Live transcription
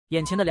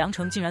眼前的良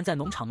程竟然在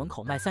农场门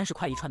口卖30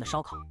块一串的烧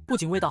烤，不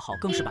仅味道好，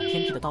更是把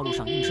偏僻的道路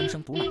上硬生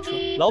生堵满车。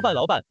老板，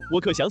我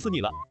可想死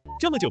你了！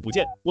这么久不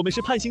见，我们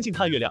是盼星星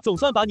盼月亮，总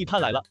算把你盼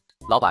来了。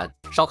老板，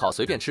烧烤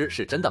随便吃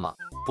是真的吗？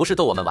不是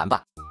逗我们玩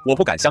吧？我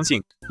不敢相信，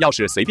要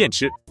是随便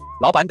吃，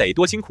老板得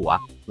多辛苦啊！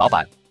老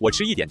板，我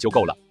吃一点就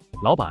够了。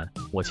老板，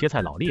我切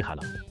菜老厉害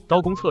了，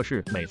刀工测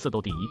试每次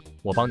都第一，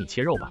我帮你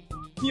切肉吧。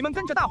你们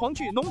跟着大黄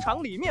去农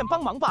场里面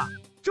帮忙吧，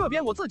这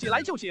边我自己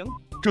来就行。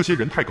这些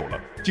人太狗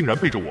了，竟然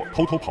背着我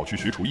偷偷跑去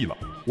学厨艺了。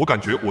我感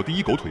觉我第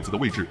一狗腿子的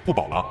位置不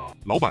保了。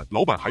老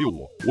板还有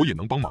我也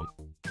能帮忙。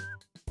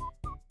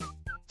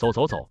走，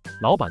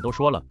老板都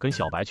说了，跟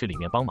小白去里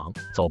面帮忙，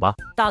走吧。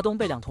大东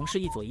被两同事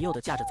一左一右的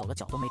架着走了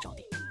脚都没着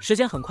地。时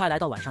间很快来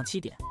到晚上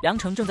7点，良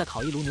程正在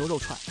烤一炉牛肉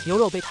串，牛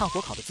肉被炭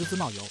火烤得滋滋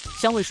冒油，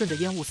香味顺着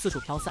烟雾四处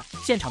飘散。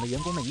现场的员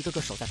工们一个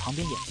个守在旁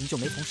边，眼睛就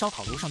没从烧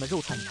烤炉上的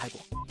肉串移开过。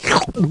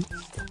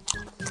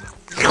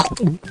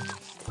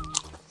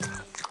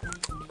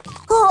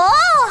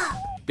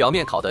表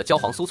面烤得焦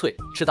黄酥脆，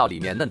吃到里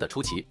面嫩得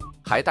出奇，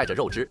还带着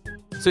肉汁。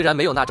虽然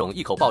没有那种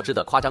一口爆汁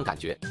的夸张感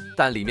觉，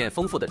但里面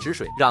丰富的汁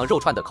水让肉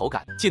串的口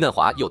感既嫩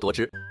滑又多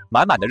汁。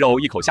满满的肉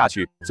一口下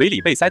去，嘴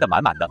里被塞得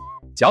满满的，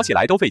嚼起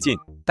来都费劲，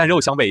但肉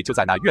香味就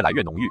在那越来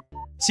越浓郁，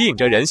吸引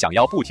着人想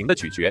要不停的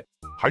咀嚼。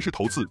还是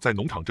头次在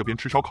农场这边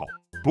吃烧烤，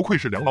不愧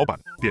是梁老板，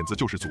点子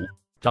就是足。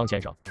张先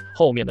生，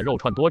后面的肉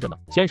串多着呢。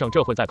先生，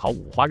这会再烤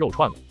五花肉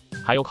串了，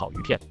还有烤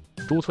鱼片、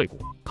猪脆骨、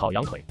烤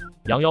羊腿、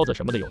羊腰子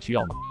什么的，有需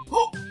要吗？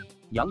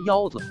羊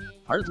腰子，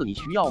儿子你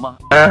需要吗？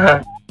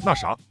那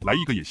啥，来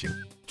一个也行。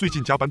最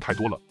近加班太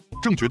多了，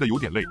正觉得有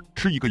点累，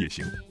吃一个也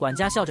行。管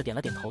家笑着点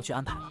了点头，去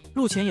安排了。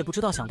路前也不知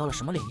道想到了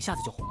什么，脸一下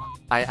子就红了。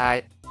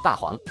哎，大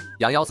黄，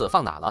羊腰子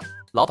放哪了？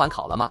老板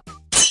烤了吗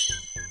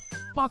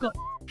？8个。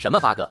什么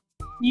8个？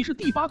你是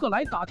第8个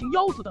来打听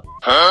腰子的。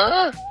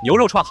牛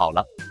肉串好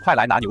了，快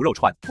来拿牛肉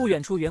串。不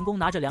远处，员工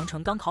拿着良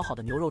程刚烤好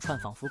的牛肉串，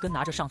仿佛跟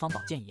拿着尚方宝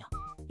剑一样，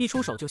一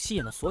出手就吸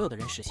引了所有的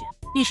人视线。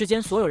一时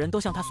间，所有人都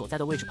向他所在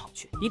的位置跑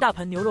去。一大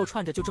盆牛肉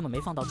串着就这么没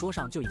放到桌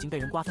上，就已经被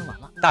人瓜分完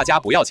了。大家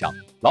不要抢，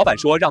老板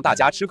说让大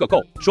家吃个够，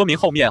说明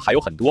后面还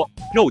有很多，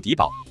肉抵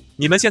饱。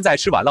你们现在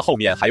吃完了，后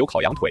面还有烤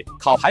羊腿、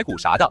烤排骨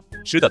啥的，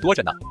吃的多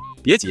着呢，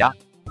别急啊。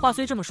话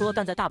虽这么说，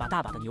但在大把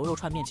的牛肉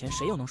串面前，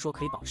谁又能说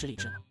可以保持理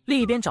智呢？另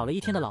一边，找了一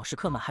天的老食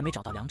客们还没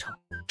找到良程。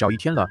找一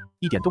天了，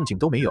一点动静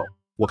都没有。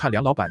我看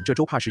梁老板这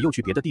周怕是又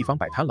去别的地方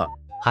摆摊了。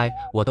嗨，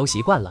我都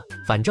习惯了，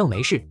反正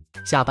没事。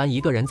下班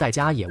一个人在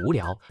家也无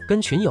聊，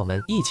跟群友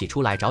们一起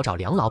出来找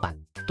梁老板，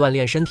锻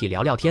炼身体，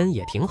聊聊天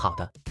也挺好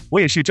的。我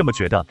也是这么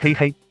觉得，嘿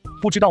嘿。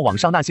不知道网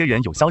上那些人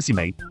有消息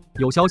没？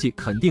有消息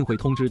肯定会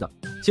通知的。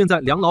现在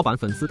梁老板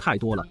粉丝太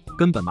多了，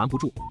根本瞒不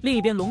住。另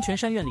一边，龙泉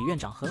山院里院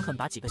长狠狠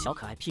把几个小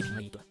可爱批评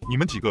了一顿。你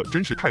们几个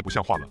真是太不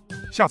像话了，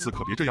下次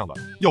可别这样了。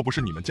要不是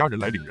你们家人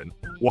来领人，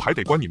我还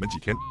得关你们几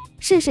天。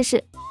是，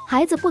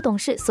孩子不懂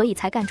事，所以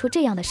才干出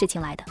这样的事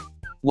情来的。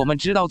我们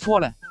知道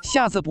错了，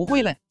下次不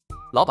会了。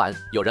老板，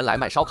有人来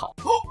卖烧烤。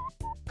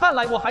看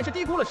来我还是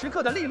低估了食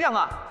客的力量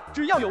啊！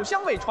只要有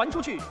香味传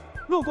出去，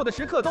路过的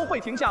食客都会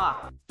停下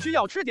啊。需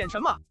要吃点什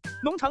么？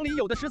农场里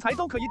有的食材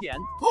都可以点。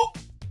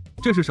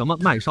这是什么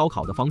卖烧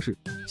烤的方式？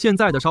现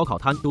在的烧烤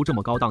摊都这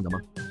么高档的吗？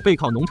背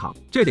靠农场，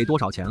这得多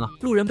少钱啊？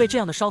路人被这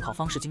样的烧烤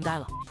方式惊呆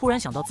了，突然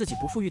想到自己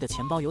不富裕的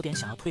钱包，有点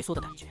想要退缩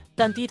的感觉。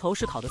但低头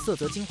是烤的色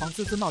泽金黄、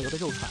滋滋冒油的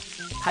肉串，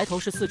抬头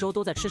是四周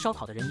都在吃烧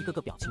烤的人，一个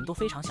个表情都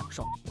非常享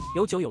受。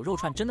有酒有肉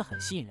串，真的很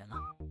吸引人啊。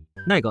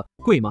那个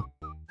贵吗？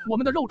我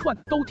们的肉串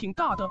都挺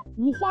大的，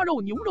五花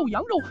肉、牛肉、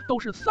羊肉都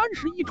是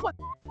31串，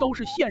都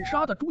是现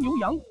杀的猪牛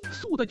羊，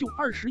素的就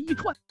21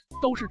串，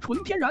都是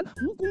纯天然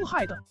无公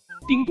害的，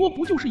顶多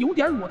不就是有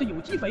点我的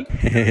有机肥。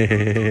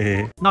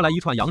那来一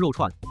串羊肉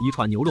串，一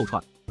串牛肉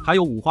串，还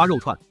有五花肉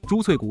串，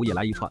猪脆骨也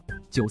来一串，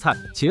韭菜、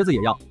茄子也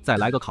要，再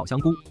来个烤香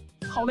菇。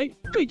好嘞，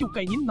这就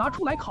给您拿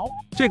出来烤。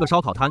这个烧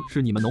烤摊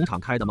是你们农场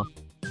开的吗？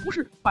不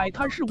是，摆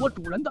摊是我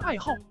主人的爱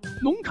好，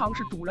农场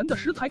是主人的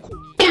食材库。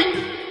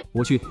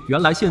我去，原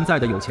来现在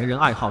的有钱人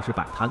爱好是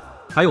摆摊，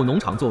还有农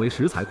场作为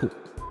食材库。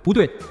不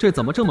对，这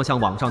怎么这么像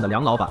网上的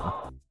梁老板啊？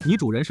你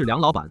主人是梁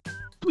老板？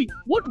对，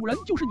我主人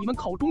就是你们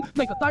口中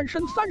那个单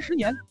身30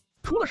年，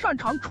除了擅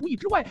长厨艺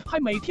之外，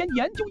还每天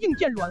研究硬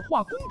件软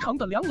化工程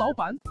的梁老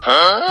板。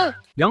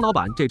梁老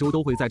板这周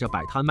都会在这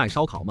摆摊卖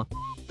烧烤吗？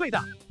对的。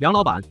梁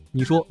老板，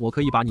你说我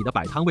可以把你的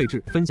摆摊位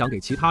置分享给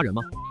其他人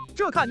吗？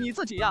这看你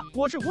自己呀，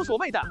我是无所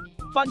谓的，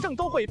反正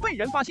都会被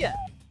人发现。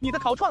你的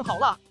烤串好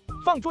了，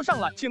放桌上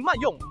了，请慢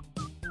用。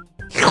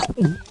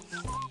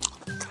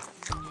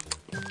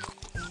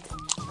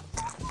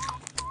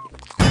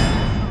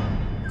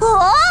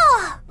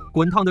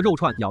滚烫的肉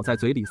串咬在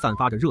嘴里散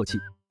发着热气，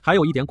还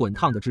有一点滚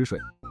烫的汁水，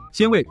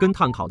鲜味跟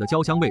炭烤的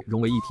焦香味融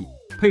为一体，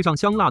配上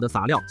香辣的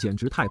撒料，简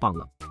直太棒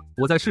了。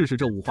我再试试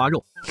这五花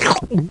肉。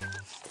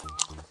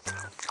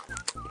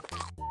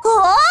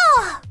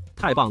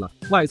太棒了，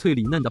外脆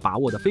里嫩的把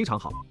握得非常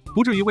好，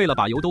不至于为了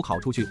把油都烤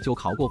出去就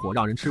烤过火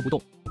让人吃不动，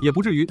也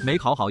不至于没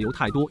烤好油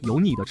太多油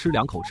腻的吃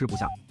2口吃不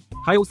下。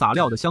还有撒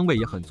料的香味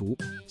也很足，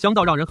香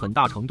到让人很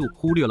大程度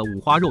忽略了五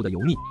花肉的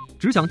油腻，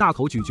只想大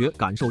口咀嚼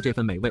感受这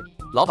份美味。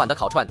老板的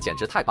烤串简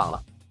直太棒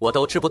了，我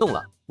都吃不动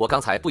了。我刚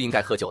才不应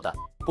该喝酒的，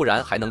不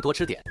然还能多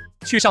吃点。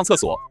去上厕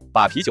所，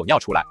把啤酒尿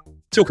出来，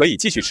就可以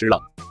继续吃了。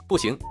不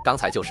行，刚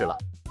才就是了，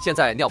现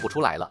在尿不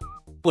出来了，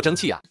不争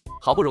气啊！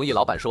好不容易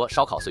老板说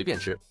烧烤随便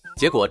吃，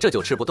结果这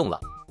就吃不动了，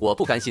我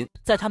不甘心。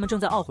在他们正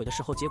在懊悔的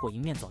时候，结果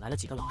迎面走来了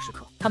几个老食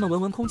客，他们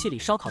闻闻空气里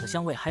烧烤的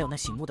香味，还有那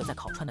醒目的在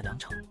烤串的良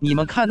程。你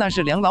们看那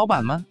是梁老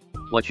板吗？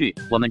我去，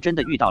我们真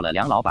的遇到了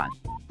梁老板，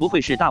不会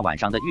是大晚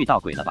上的遇到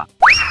鬼了吧？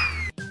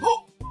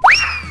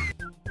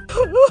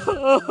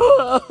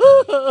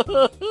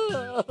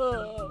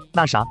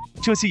那啥，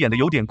这戏演的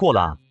有点过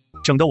了啊，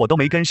整得我都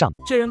没跟上。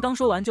这人刚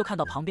说完，就看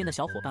到旁边的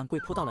小伙伴跪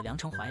扑到了良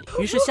程怀里，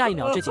于是下一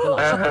秒，这几个老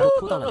师傅都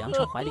扑到了良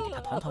程怀里，给他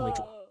团团围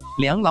住。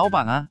梁老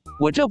板啊，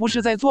我这不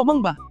是在做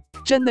梦吧？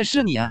真的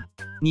是你啊！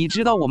你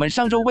知道我们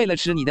上周为了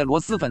吃你的螺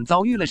蛳粉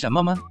遭遇了什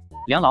么吗？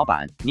梁老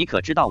板，你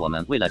可知道我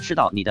们为了吃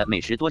到你的美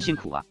食多辛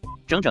苦啊？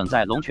整整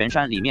在龙泉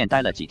山里面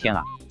待了几天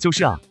啊！就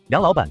是啊，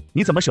梁老板，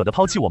你怎么舍得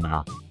抛弃我们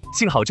啊？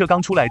幸好这刚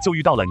出来就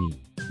遇到了你。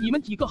你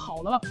们几个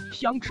好了，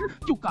想吃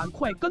就赶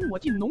快跟我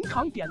进农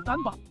场点单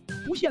吧，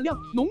不限量，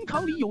农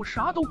场里有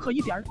啥都可以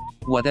点。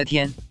我的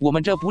天，我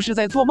们这不是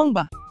在做梦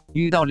吧？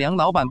遇到梁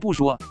老板不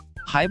说，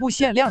还不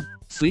限量，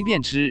随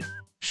便吃。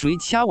谁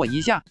掐我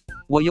一下，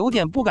我有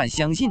点不敢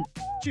相信。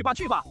去吧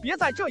去吧，别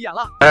再这样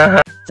了。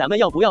咱们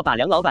要不要把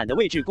梁老板的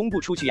位置公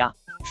布出去呀？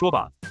说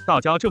吧，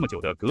大家这么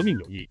久的革命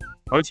友谊，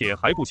而且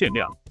还不限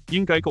量，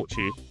应该够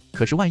吃。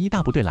可是万一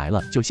大部队来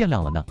了就限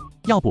量了呢？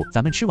要不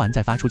咱们吃完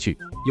再发出去？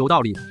有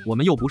道理，我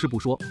们又不是不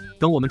说，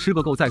等我们吃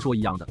个够再说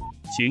一样的。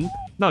行，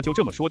那就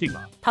这么说定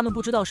了。他们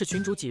不知道是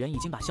群主几人已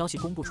经把消息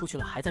公布出去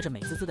了，还在这美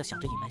滋滋的想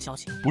着隐瞒消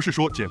息。不是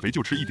说减肥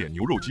就吃一点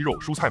牛肉、鸡肉、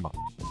蔬菜吗？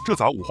这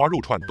咋五花肉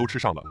串都吃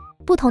上了？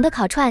不同的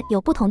烤串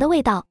有不同的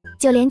味道，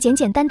就连简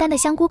简单单的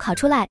香菇烤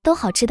出来都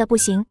好吃的不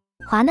行。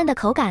滑嫩的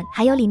口感，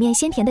还有里面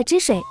鲜甜的汁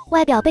水，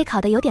外表被烤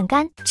得有点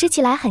干，吃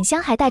起来很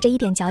香，还带着一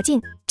点嚼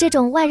劲。这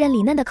种外韧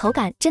里嫩的口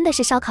感，真的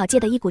是烧烤界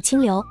的一股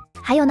清流。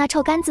还有那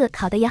臭干子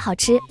烤的也好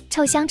吃，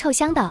臭香臭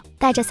香的，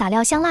带着撒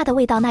料香辣的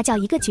味道，那叫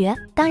一个绝。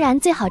当然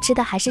最好吃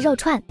的还是肉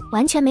串，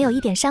完全没有一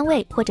点膻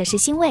味或者是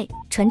腥味，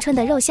纯纯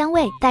的肉香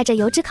味，带着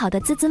油脂烤的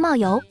滋滋冒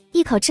油，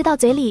一口吃到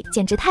嘴里，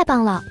简直太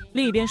棒了。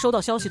另一边收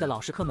到消息的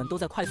老食客们都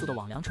在快速的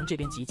往良程这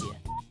边集结。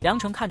良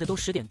程看着都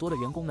10点多了，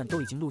员工们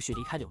都已经陆续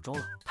离开柳州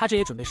了，他这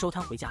也准备收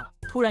摊回家了。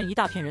突然一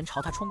大片人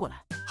朝他冲过来，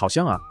好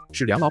香啊，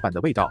是梁老板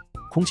的味道，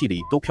空气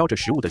里都飘着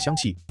食物的香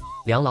气。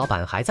梁老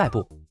板还在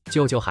不？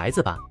救救孩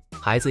子吧，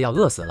孩子要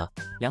饿死了。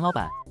梁老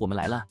板，我们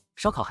来了，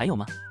烧烤还有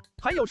吗？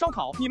还有烧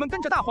烤，你们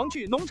跟着大黄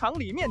去农场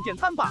里面点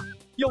餐吧，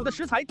有的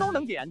食材都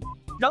能点，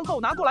然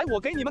后拿过来我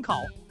给你们烤。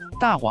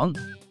大黄，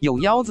有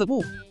腰子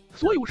不？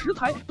所有食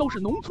材都是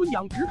农村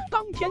养殖，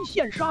当天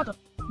现杀的，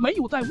没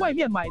有在外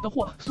面买的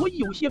货，所以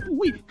有些部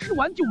位吃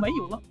完就没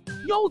有了。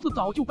腰子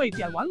早就被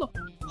点完了。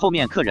后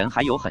面客人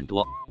还有很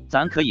多，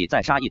咱可以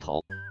再杀一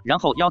头，然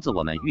后腰子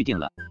我们预定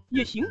了。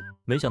也行。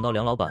没想到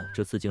梁老板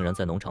这次竟然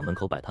在农场门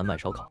口摆摊卖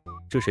烧烤，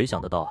这谁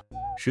想得到啊？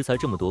食材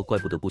这么多，怪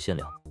不得不限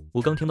量。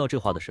我刚听到这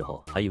话的时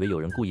候，还以为有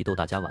人故意逗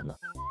大家玩呢。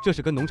这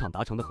是跟农场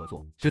达成的合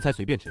作，食材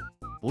随便吃。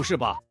不是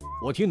吧？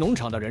我听农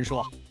场的人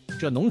说，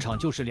这农场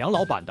就是梁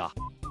老板的。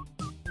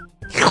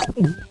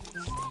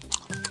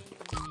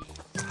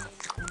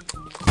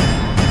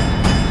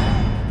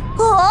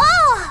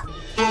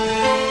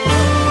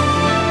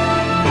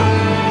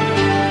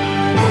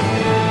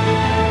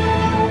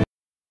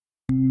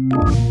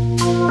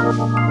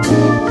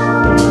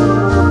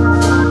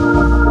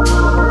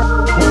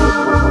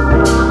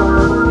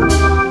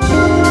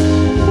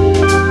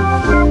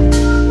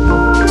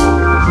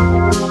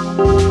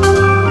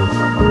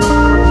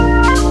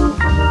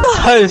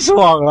太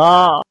爽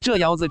了！这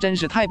腰子真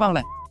是太棒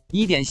了，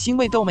一点腥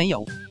味都没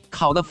有，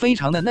烤得非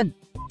常的嫩，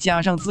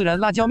加上孜然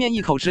辣椒面，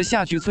一口吃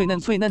下去脆嫩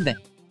脆嫩的。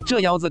这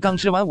腰子刚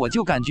吃完，我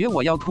就感觉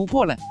我要突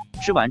破了。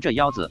吃完这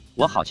腰子，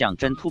我好像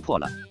真突破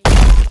了。